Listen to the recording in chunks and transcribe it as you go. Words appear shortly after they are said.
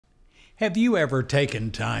Have you ever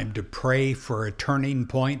taken time to pray for a turning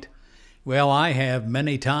point? Well, I have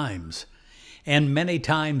many times, and many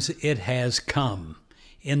times it has come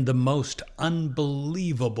in the most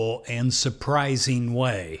unbelievable and surprising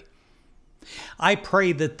way. I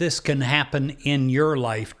pray that this can happen in your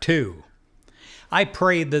life too. I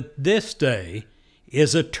pray that this day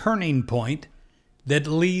is a turning point that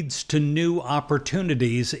leads to new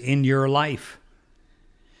opportunities in your life.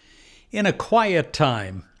 In a quiet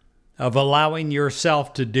time of allowing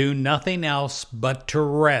yourself to do nothing else but to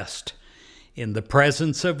rest in the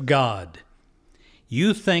presence of God,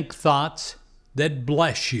 you think thoughts that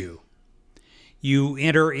bless you. You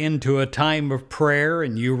enter into a time of prayer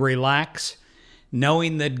and you relax,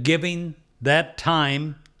 knowing that giving that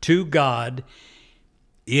time to God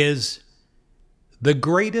is the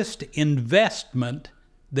greatest investment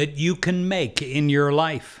that you can make in your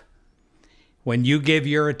life. When you give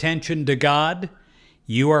your attention to God,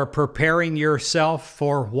 you are preparing yourself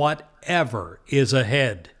for whatever is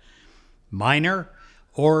ahead, minor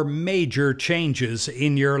or major changes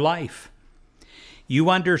in your life. You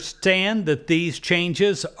understand that these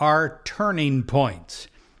changes are turning points,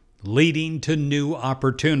 leading to new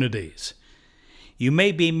opportunities. You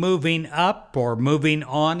may be moving up or moving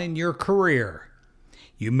on in your career.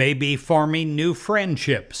 You may be forming new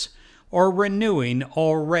friendships or renewing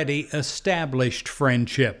already established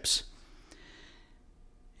friendships.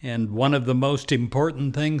 And one of the most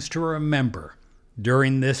important things to remember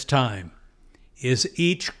during this time is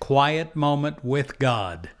each quiet moment with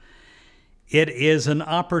God. It is an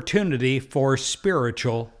opportunity for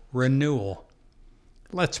spiritual renewal.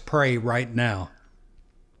 Let's pray right now.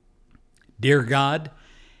 Dear God,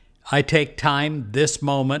 I take time this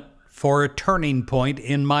moment for a turning point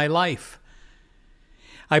in my life.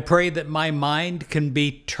 I pray that my mind can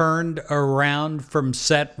be turned around from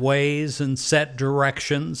set ways and set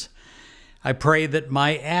directions. I pray that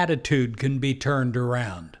my attitude can be turned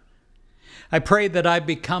around. I pray that I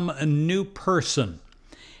become a new person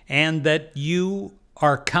and that you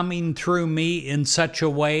are coming through me in such a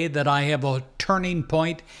way that I have a turning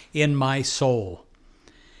point in my soul.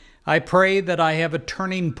 I pray that I have a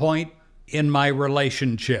turning point in my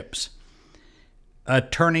relationships, a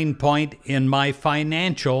turning point in my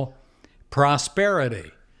financial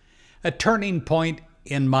prosperity, a turning point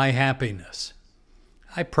in my happiness.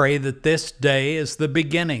 I pray that this day is the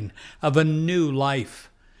beginning of a new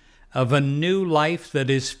life that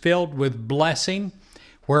is filled with blessing,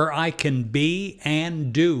 where I can be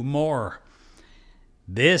and do more.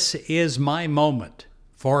 This is my moment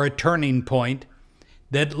for a turning point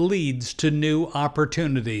that leads to new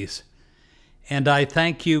opportunities. And I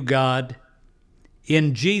thank you, God.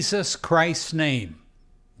 In Jesus Christ's name,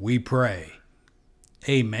 we pray.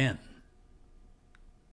 Amen.